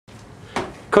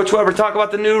Coach Weber, talk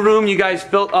about the new room you guys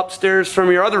built upstairs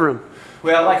from your other room.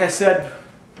 Well, like I said,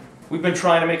 we've been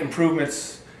trying to make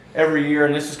improvements every year,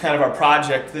 and this is kind of our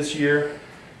project this year.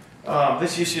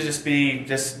 This used to just be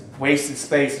wasted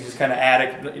space and just kind of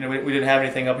attic. You know, we didn't have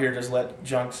anything up here, just let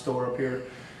junk store up here.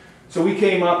 So we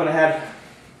came up and I had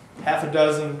half a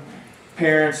dozen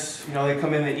parents. You know, they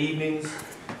come in the evenings,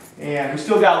 and we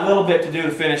still got a little bit to do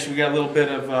to finish. We got a little bit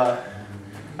of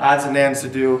odds and ends to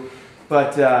do,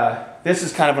 but this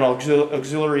is kind of an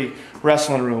auxiliary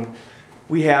wrestling room.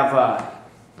 We have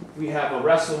a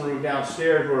wrestling room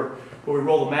downstairs where we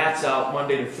roll the mats out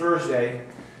Monday to Thursday.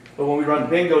 But when we run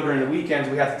bingo during the weekends,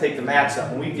 we have to take the mats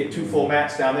up, and we get 2 full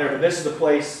mats down there. But this is the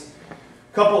place.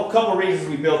 Couple reasons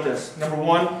we built this. Number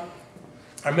one,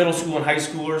 our middle school and high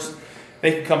schoolers,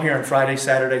 they can come here on Friday,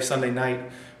 Saturday, Sunday night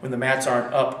when the mats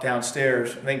aren't up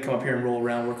downstairs. They can come up here and roll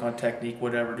around, work on technique,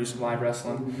 whatever, do some live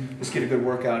wrestling, just get a good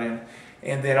workout in.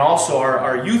 And then also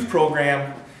our youth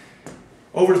program.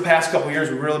 Over the past couple of years,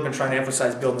 we've really been trying to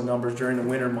emphasize building the numbers during the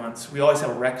winter months. We always have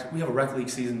a rec league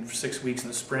season for 6 weeks in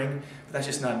the spring, but that's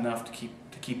just not enough to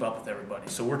keep up with everybody.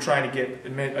 So we're trying to get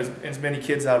as many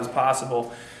kids out as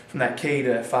possible from that K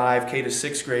to 5, K to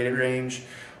 6th grade range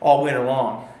all winter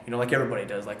long. You know, like everybody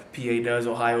does, like PA does,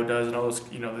 Ohio does, and all those,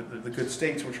 you know, the good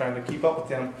states. We're trying to keep up with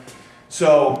them.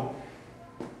 So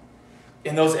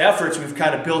in those efforts, we've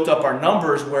kind of built up our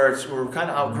numbers where we're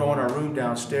kind of outgrowing our room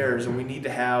downstairs, and we need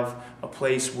to have a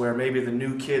place where maybe the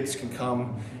new kids can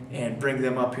come and bring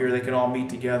them up here. They can all meet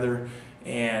together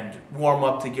and warm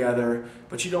up together.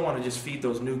 But you don't want to just feed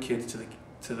those new kids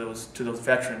to those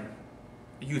veteran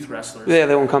youth wrestlers. Yeah,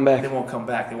 they won't come back. They won't come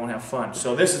back. They won't have fun.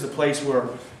 So this is a place where,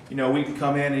 you know, we can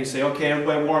come in and you say, okay,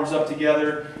 everybody warms up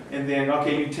together, and then,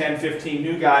 okay, you 10, 15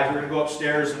 new guys, we're going to go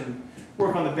upstairs and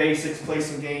work on the basics, play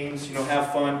some games, you know,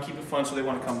 have fun, keep it fun so they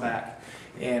want to come back.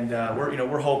 And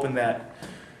we're hoping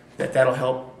that'll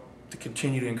help to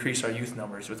continue to increase our youth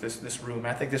numbers with this room.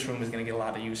 I think this room is going to get a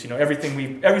lot of use. You know,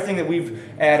 everything that we've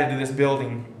added to this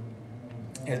building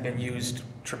has been used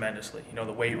tremendously. You know,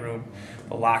 the weight room,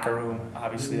 the locker room,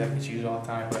 obviously that gets used all the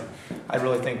time. But I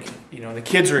really think, you know, the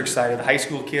kids are excited. The high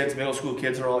school kids, middle school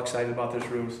kids are all excited about this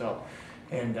room. So,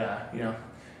 and you know,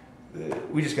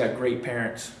 we just got great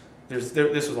parents. This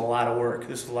was a lot of work.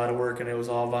 This was a lot of work, and it was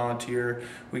all volunteer.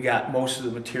 We got most of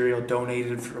the material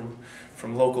donated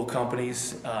from local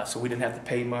companies, so we didn't have to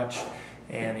pay much.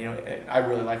 And you know, I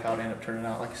really like how it ended up turning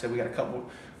out. Like I said, we got a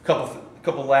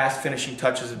couple last finishing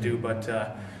touches to do, but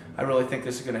I really think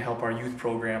this is going to help our youth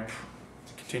program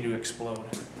continue to explode.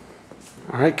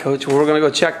 All right, Coach. Well, we're going to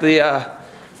go check the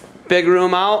big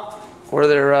room out where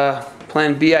they're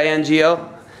playing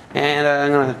bingo, and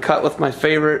I'm going to cut with my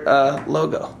favorite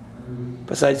logo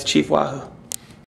besides Chief Wahoo.